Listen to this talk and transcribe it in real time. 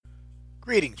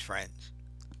Greetings, friends.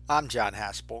 I'm John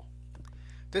Haspel.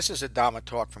 This is a Dhamma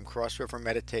talk from Cross River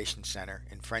Meditation Center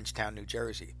in Frenchtown, New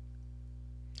Jersey.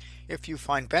 If you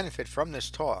find benefit from this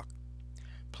talk,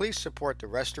 please support the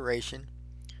restoration,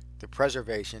 the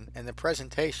preservation, and the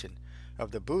presentation of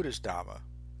the Buddha's Dhamma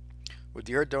with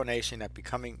your donation at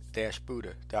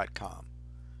becoming-buddha.com.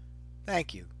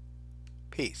 Thank you.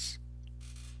 Peace.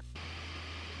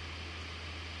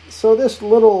 So this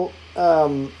little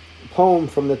poem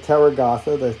from the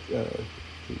Therigatha,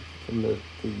 from the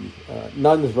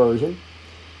nun's version,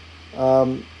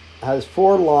 has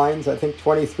 4 lines, I think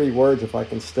 23 words if I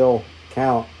can still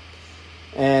count.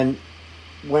 And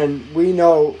when we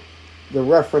know the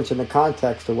reference and the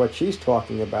context of what she's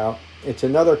talking about, it's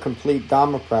another complete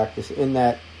Dhamma practice in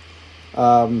that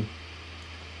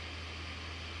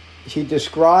she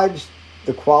describes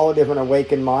the quality of an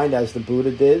awakened mind as the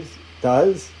Buddha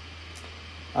does.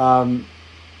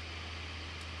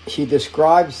 She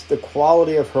describes the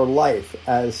quality of her life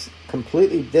as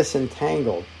completely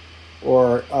disentangled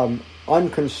or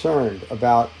unconcerned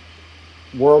about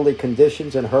worldly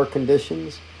conditions and her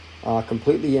conditions,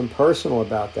 completely impersonal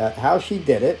about that, how she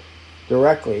did it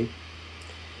directly,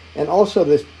 and also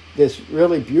this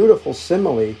really beautiful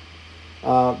simile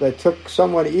that took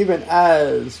someone even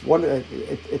as one.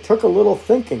 It took a little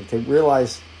thinking to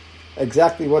realize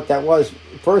exactly what that was.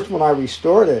 First, when I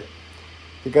restored it,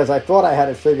 because I thought I had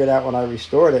it figured out when I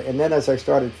restored it, and then as I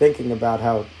started thinking about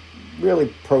how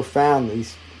really profound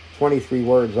these 23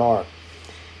 words are.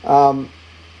 And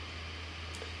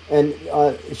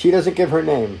she doesn't give her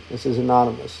name. This is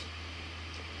anonymous.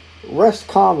 Rest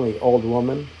calmly, old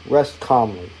woman, rest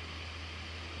calmly.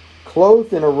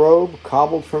 Clothed in a robe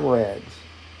cobbled from rags,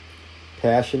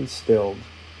 passion stilled,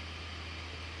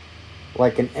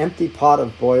 like an empty pot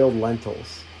of boiled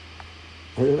lentils.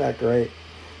 Isn't that great?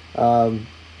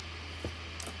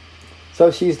 So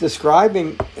she's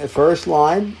describing the first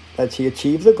line that she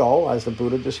achieved the goal as the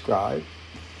Buddha described.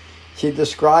 She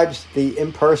describes the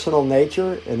impersonal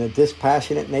nature and the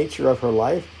dispassionate nature of her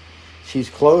life. She's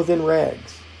clothed in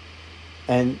rags.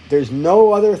 And there's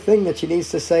no other thing that she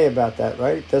needs to say about that,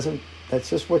 right? That's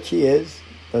just what she is.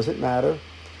 Doesn't matter.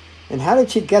 And how did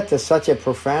she get to such a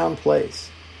profound place?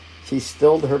 She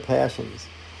stilled her passions.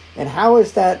 And how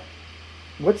is that?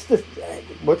 What's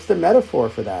the metaphor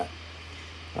for that?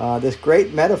 This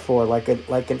great metaphor, like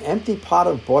an empty pot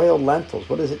of boiled lentils.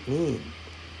 What does it mean?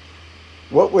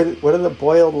 What do the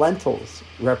boiled lentils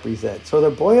represent? So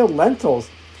the boiled lentils,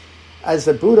 as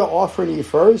the Buddha often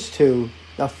refers to,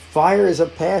 the fires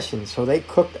of passion. So they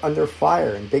cooked under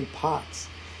fire in big pots,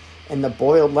 and the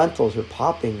boiled lentils are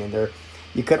popping, and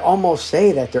you could almost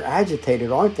say that they're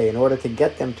agitated, aren't they, in order to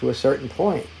get them to a certain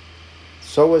point.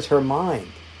 So is her mind,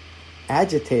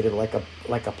 agitated like a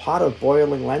pot of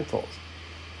boiling lentils.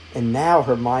 And now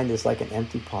her mind is like an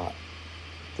empty pot.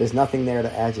 There's nothing there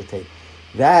to agitate.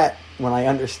 That, when I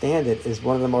understand it, is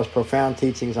one of the most profound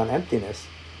teachings on emptiness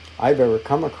I've ever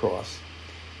come across.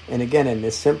 And again, in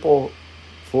this simple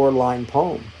 4-line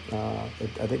poem, I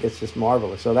think it's just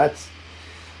marvelous. So that's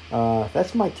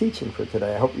my teaching for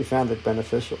today. I hope you found it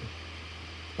beneficial.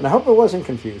 And I hope it wasn't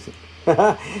confusing.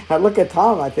 I look at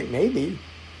Tom, I think maybe.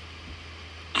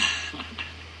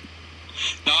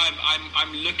 No,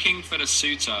 I'm looking for the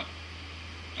sutta.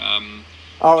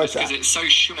 It's because it's so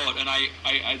short, and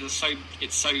there's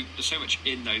so much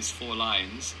in those 4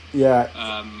 lines. Yeah.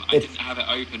 I didn't have it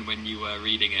open when you were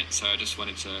reading it, so I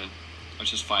was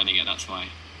just finding it. That's why.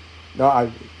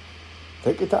 No,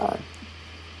 take your time.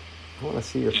 I want to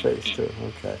see your face too.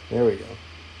 Okay, there we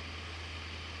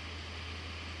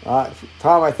go.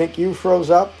 Tom, I think you froze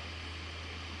up.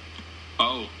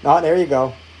 Oh. No, there you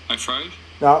go. I froze.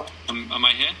 No. Am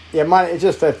I here? Yeah, mine. It's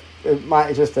just a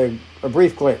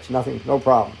brief glitch. Nothing. No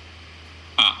problem.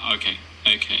 Okay.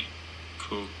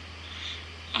 Cool.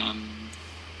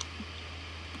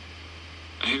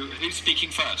 Who's speaking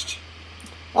first?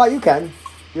 Oh, you can.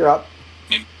 You're up.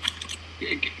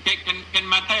 Can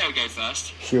Matteo go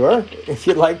first? Sure, if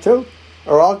you'd like to,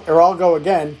 or I'll go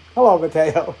again. Hello,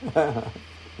 Matteo.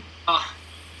 I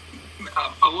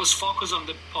was focused on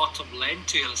the pot of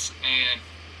lentils.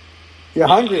 You're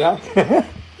hungry, huh?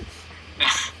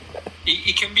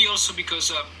 It can be also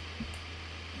because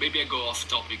maybe I go off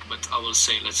topic, but I will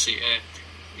say, let's say,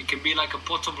 it can be like a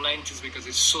pot of lentils because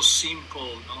it's so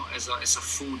simple, as a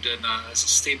food and as a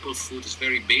staple food. It's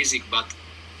very basic, but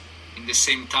in the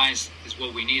same time, is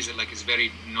what we need. It's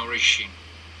very nourishing.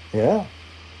 Yeah.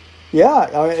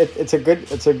 I mean, it's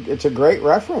a great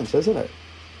reference, isn't it?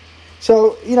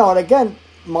 So and again,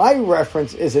 my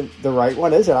reference isn't the right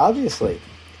one, is it? Obviously,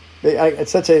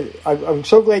 I'm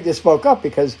so glad you spoke up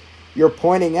because you're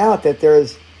pointing out that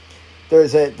there's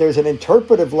an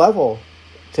interpretive level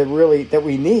to really that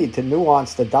we need to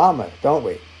nuance the Dhamma, don't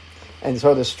we? And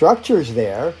so the structure's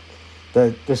there,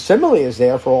 the simile is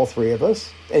there for all three of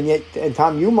us, and yet, and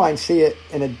Tom, you might see it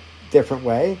in a different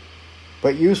way,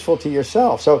 but useful to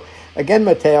yourself. So again,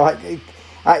 Matteo,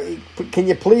 can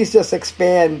you please just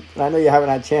expand? I know you haven't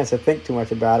had a chance to think too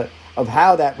much about it, of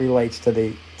how that relates to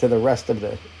the rest of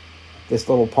this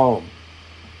little poem.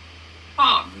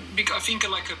 Because I think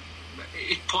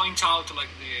it points out like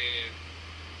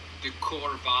the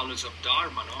core values of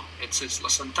Dharma. No, it's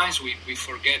sometimes we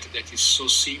forget that it's so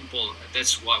simple.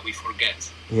 That's why we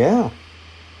forget. Yeah.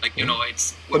 Like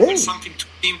it's when something too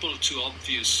simple, too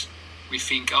obvious, we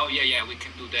think, oh yeah, we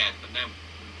can do that, but then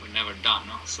we're never done.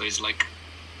 No, so it's like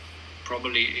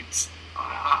probably it's.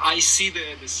 I see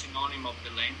the synonym of the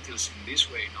lentils in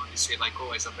this way. They say like,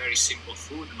 oh, it's a very simple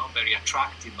food, not very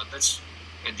attractive, but that's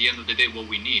at the end of the day what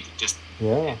we need. Just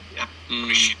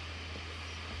appreciate.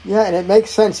 Yeah, and it makes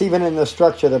sense even in the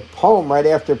structure of the poem. Right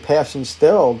after Passion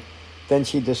Stilled, then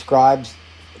she describes,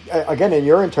 again in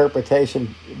your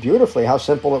interpretation, beautifully how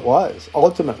simple it was.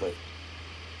 Ultimately,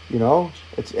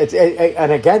 it's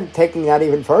and again taking that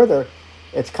even further,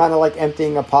 it's kind of like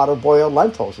emptying a pot of boiled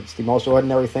lentils. It's the most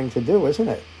ordinary thing to do, isn't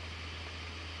it?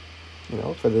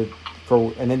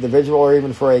 For an individual or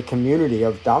even for a community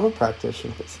of Dhamma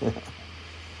practitioners.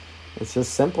 It's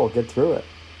just simple. Get through it.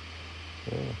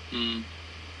 Yeah.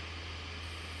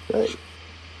 Great.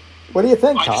 What do you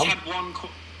think, Tom? I just had one.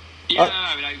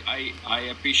 I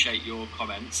appreciate your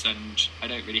comments, and I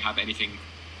don't really have anything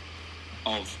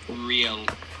of real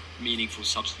meaningful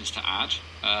substance to add.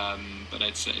 But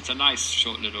it's a nice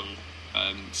short little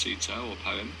sutta or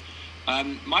poem.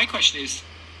 My question is,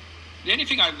 the only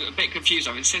thing I'm a bit confused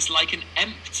of, it says like an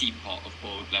empty pot of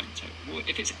boiled lentil. Well,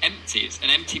 if it's empty, it's an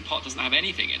empty pot doesn't have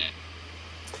anything in it.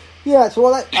 Yeah,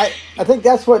 so I think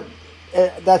that's what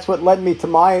led me to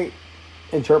my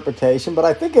interpretation. But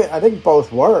I think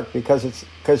both work because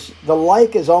the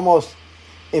like is almost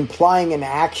implying an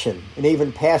action, and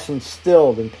even Passion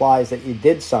Stilled implies that you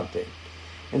did something.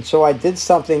 And so I did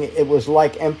something. It was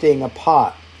like emptying a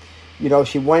pot.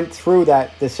 She went through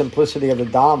the simplicity of the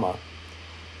Dhamma,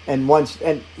 and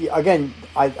again,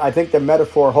 I think the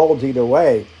metaphor holds either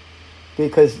way,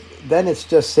 because then it's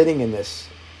just sitting in this,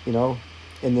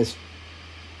 in this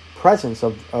presence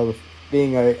of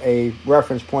being a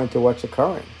reference point to what's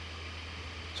occurring.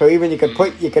 So even you could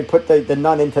put the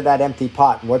nun into that empty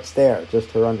pot. What's there? Just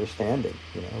her understanding.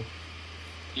 Yeah.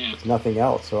 It's nothing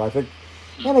else. So I think,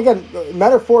 and again,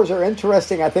 metaphors are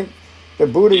interesting. I think the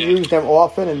Buddha used them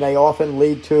often, and they often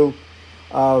lead to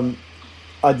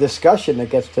a discussion that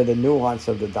gets to the nuance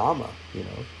of the Dhamma.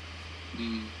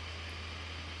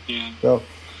 Yeah. So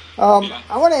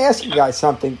I want to ask you guys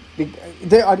something. Did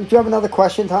you have another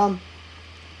question, Tom?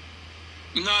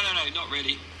 No, not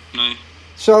really. No.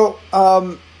 So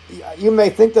you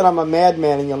may think that I'm a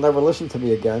madman and you'll never listen to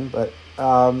me again, but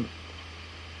I've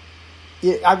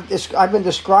been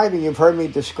describing, you've heard me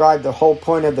describe the whole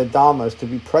point of the Dhamma is to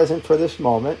be present for this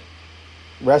moment,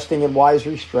 resting in wise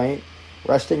restraint,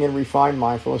 resting in refined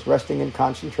mindfulness, resting in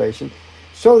concentration,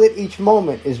 so that each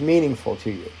moment is meaningful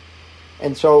to you.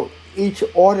 And so each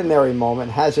ordinary moment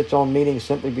has its own meaning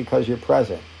simply because you're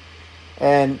present.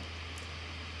 And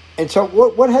so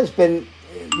what has been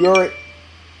your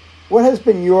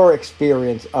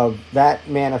experience of that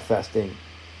manifesting,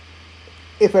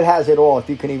 if it has at all, if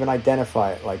you can even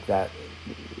identify it like that?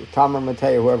 Tom or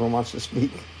Matteo, whoever wants to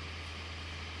speak.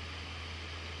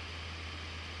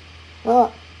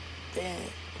 God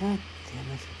damn it.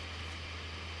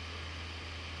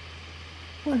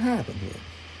 What happened here?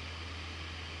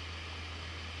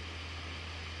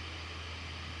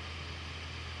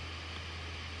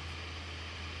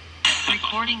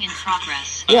 Recording in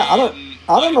progress. Yeah, I don't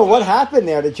know what happened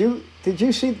there. Did you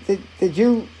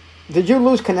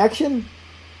lose connection?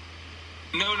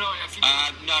 No,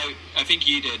 I think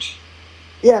you did.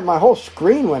 Yeah, my whole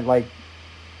screen went like.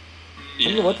 I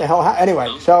don't know what the hell happened.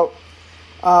 Anyway, so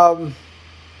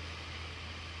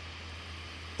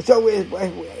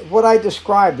what I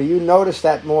described, do you notice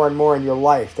that more and more in your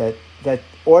life, that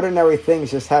ordinary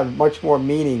things just have much more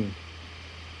meaning,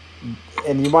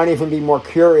 and you might even be more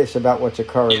curious about what's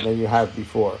occurring than you have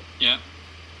before? Yeah.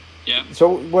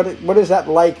 So what is that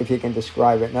like, if you can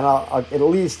describe it? And then it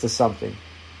leads to something.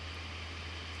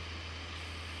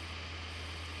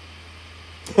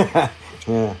 Yeah.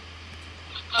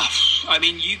 I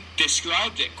mean, you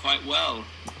described it quite well.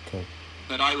 Okay.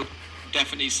 But I would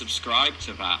definitely subscribe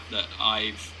to that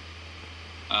I've...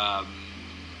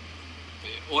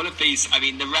 all of these, I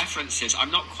mean, the references,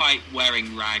 I'm not quite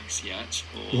wearing rags yet,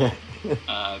 or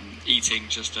eating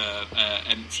just a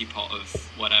empty pot of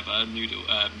whatever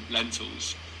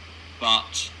lentils,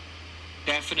 but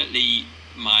definitely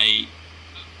my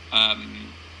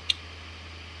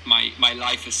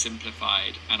life has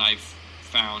simplified, and I've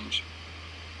found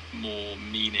more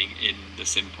meaning in the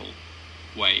simple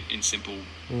way, in simple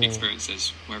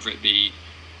experiences, whether it be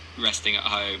resting at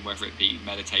home, whether it be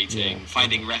meditating,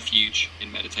 finding refuge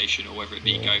in meditation, or whether it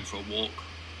be going for a walk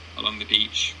along the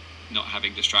beach, not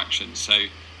having distractions. So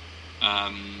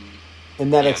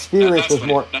and that experience was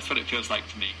more... That's what it feels like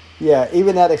to me. Yeah,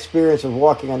 even that experience of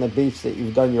walking on the beach that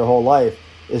you've done your whole life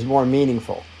is more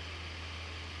meaningful.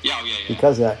 Yeah.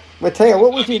 Because of that. Matteo,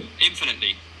 what would you...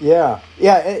 Infinitely. Yeah,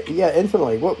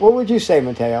 infinitely. What would you say,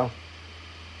 Matteo?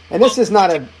 And this is not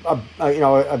a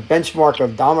benchmark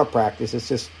of Dhamma practice. It's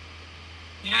just...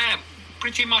 Yeah,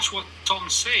 pretty much what Tom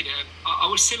said. I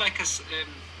would say, like,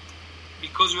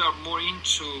 because we are more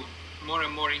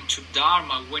and more into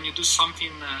Dharma, when you do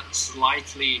something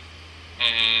slightly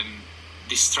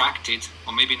distracted,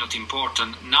 or maybe not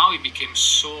important, now it became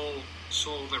so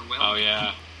overwhelming. Oh,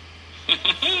 yeah.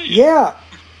 Yeah,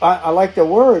 I like the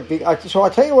word. So I'll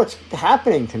tell you what's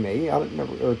happening to me. I don't know,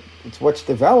 or it's what's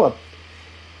developed.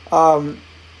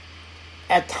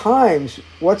 At times,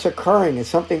 what's occurring is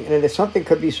something, and something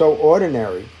could be so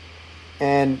ordinary,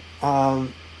 and I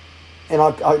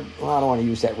don't want to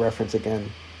use that reference again.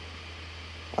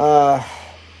 Now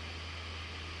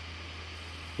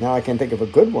I can think of a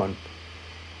good one.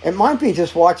 It might be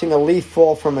just watching a leaf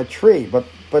fall from a tree, but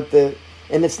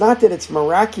and it's not that it's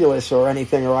miraculous or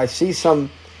anything, or I see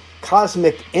some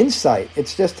cosmic insight.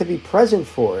 It's just to be present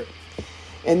for it,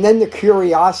 and then the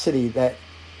curiosity that.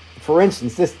 For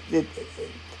instance,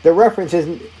 the reference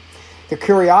isn't... The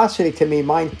curiosity to me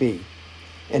might be,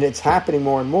 and it's happening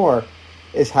more and more,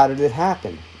 is how did it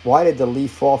happen? Why did the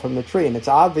leaf fall from the tree? And it's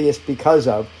obvious because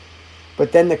of,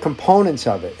 but then the components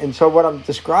of it. And so what I'm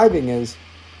describing is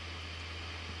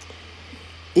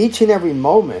each and every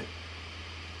moment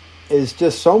is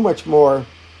just so much more...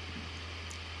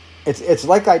 It's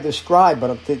like I described,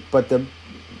 but the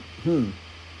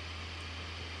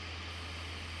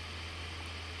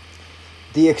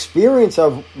the experience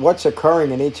of what's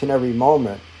occurring in each and every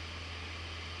moment.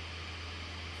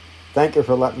 Thank you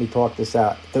for letting me talk this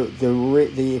out.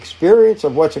 The experience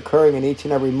of what's occurring in each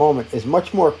and every moment is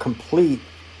much more complete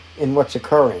in what's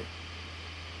occurring.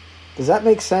 Does that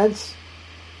make sense?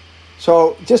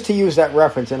 So just to use that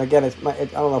reference, and again, I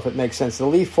don't know if it makes sense. The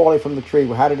leaf falling from the tree,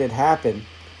 how did it happen?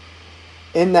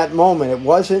 In that moment, it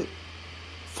wasn't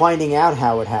finding out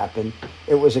how it happened.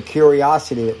 It was a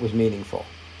curiosity that was meaningful.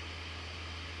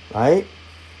 Right?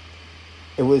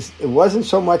 It wasn't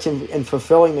so much in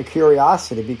fulfilling the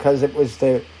curiosity, because it was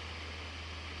the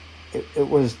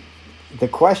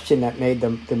question that made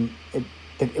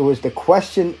it was the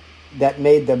question that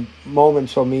made the moment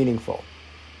so meaningful.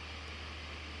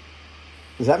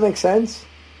 Does that make sense?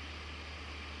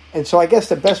 And so I guess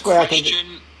the best way I can...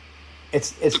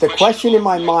 It's the question in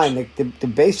my mind, the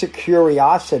basic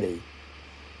curiosity,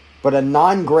 but a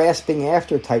non-grasping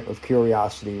after type of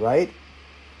curiosity, right?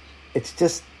 It's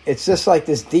just like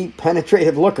this deep,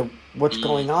 penetrative look at what's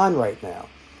going on right now.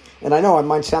 And I know I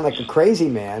might sound like a crazy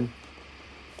man,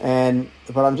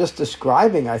 but I'm just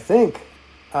describing, I think,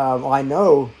 I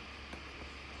know,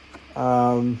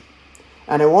 and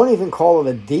I won't even call it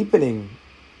a deepening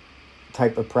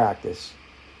type of practice,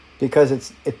 because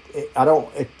it's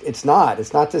not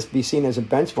just be seen as a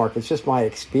benchmark. It's just my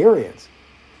experience,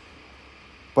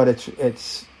 but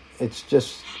it's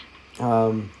just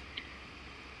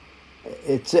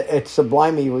it's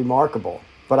sublimely remarkable.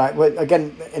 But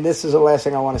again, and this is the last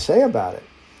thing I want to say about it.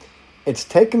 It's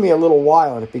taken me a little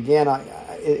while, and it began.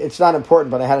 It's not important,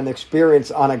 but I had an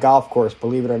experience on a golf course,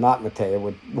 believe it or not, Matteo,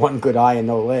 with one good eye and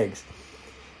no legs.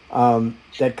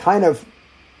 That kind of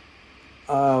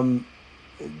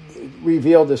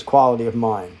revealed this quality of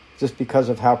mind, just because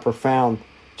of how profound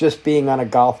just being on a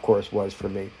golf course was for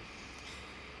me.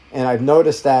 And I've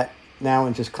noticed that now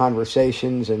in just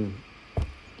conversations, and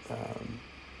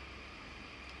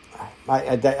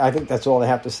I think that's all I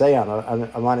have to say on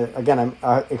it. I want to, again,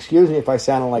 excuse me if I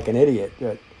sound like an idiot,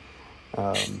 but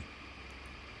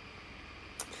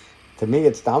to me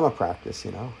it's Dhamma practice,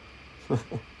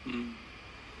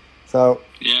 So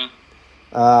yeah.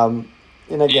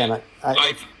 And again,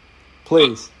 I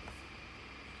please.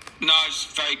 No, I was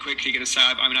very quickly going to say,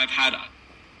 I've had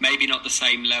maybe not the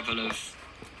same level of,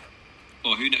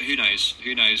 or who knows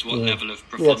what level of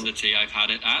profundity I've had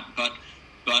it at, but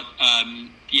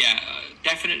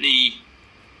definitely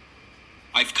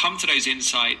I've come to those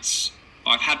insights.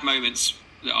 I've had moments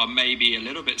that are maybe a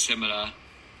little bit similar,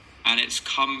 and it's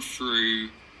come through.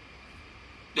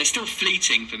 They're still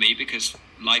fleeting for me because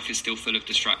life is still full of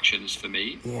distractions for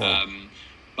me. Yeah.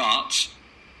 But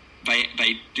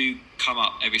they do come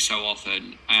up every so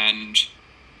often, and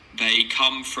they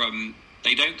come from.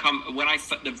 They don't come when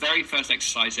the very first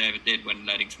exercise I ever did when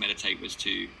learning to meditate was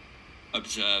to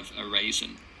observe a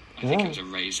raisin. I think it was a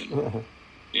raisin.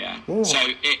 Yeah. So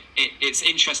it's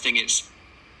interesting.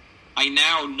 I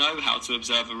now know how to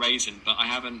observe a raisin, but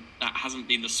that hasn't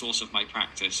been the source of my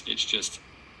practice. It's just,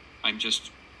 I'm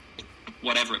just,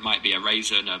 whatever it might be, a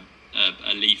raisin, a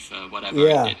leaf, whatever.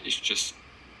 Yeah. It's just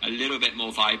a little bit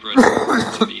more vibrant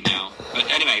to me now.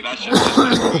 But anyway, that's just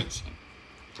my experience.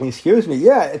 Excuse me.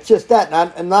 Yeah, it's just that.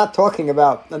 And I'm not talking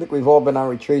about, I think we've all been on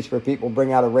retreats where people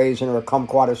bring out a raisin or a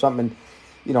kumquat or something,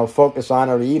 focus on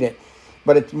it or eat it.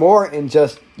 But it's more in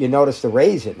just, you notice the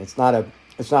raisin. It's not a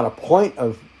point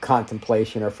of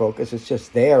contemplation or focus. It's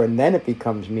just there, and then it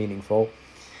becomes meaningful.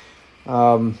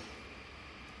 And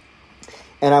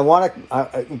I want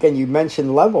to, again, you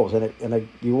mentioned levels, and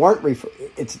you weren't,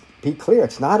 be clear,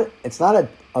 it's not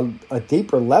a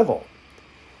deeper level.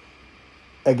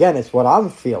 Again, it's what I'm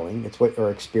feeling, it's what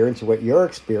you're experiencing, what you're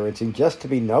experiencing, just to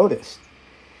be noticed.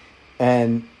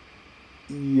 And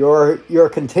your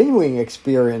continuing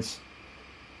experience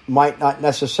might not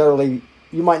necessarily,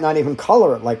 you might not even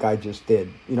color it like I just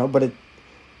did, but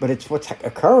it's what's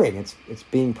occurring. It's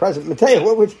being present. Mateo,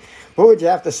 what would you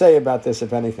have to say about this,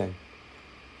 if anything?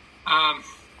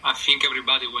 I think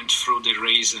everybody went through the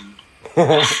raisin.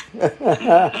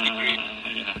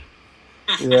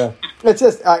 Yeah, it's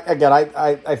just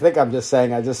I think I'm just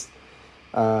saying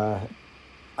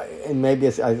and maybe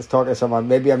I just talking to someone.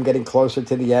 Maybe I'm getting closer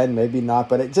to the end, maybe not.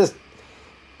 But it just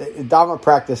Dhamma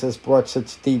practice has brought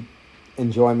such deep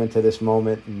enjoyment to this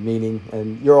moment and meaning,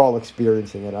 and you're all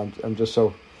experiencing it. I'm just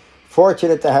so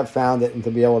fortunate to have found it and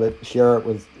to be able to share it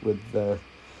with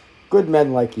good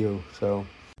men like you. So,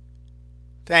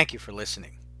 thank you for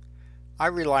listening. I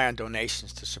rely on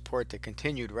donations to support the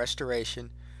continued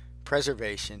restoration,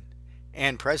 preservation,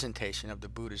 and presentation of the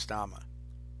Buddha's Dhamma.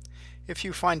 If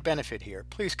you find benefit here,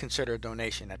 please consider a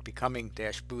donation at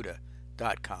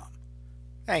becoming-buddha.com.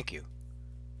 Thank you.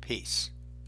 Peace.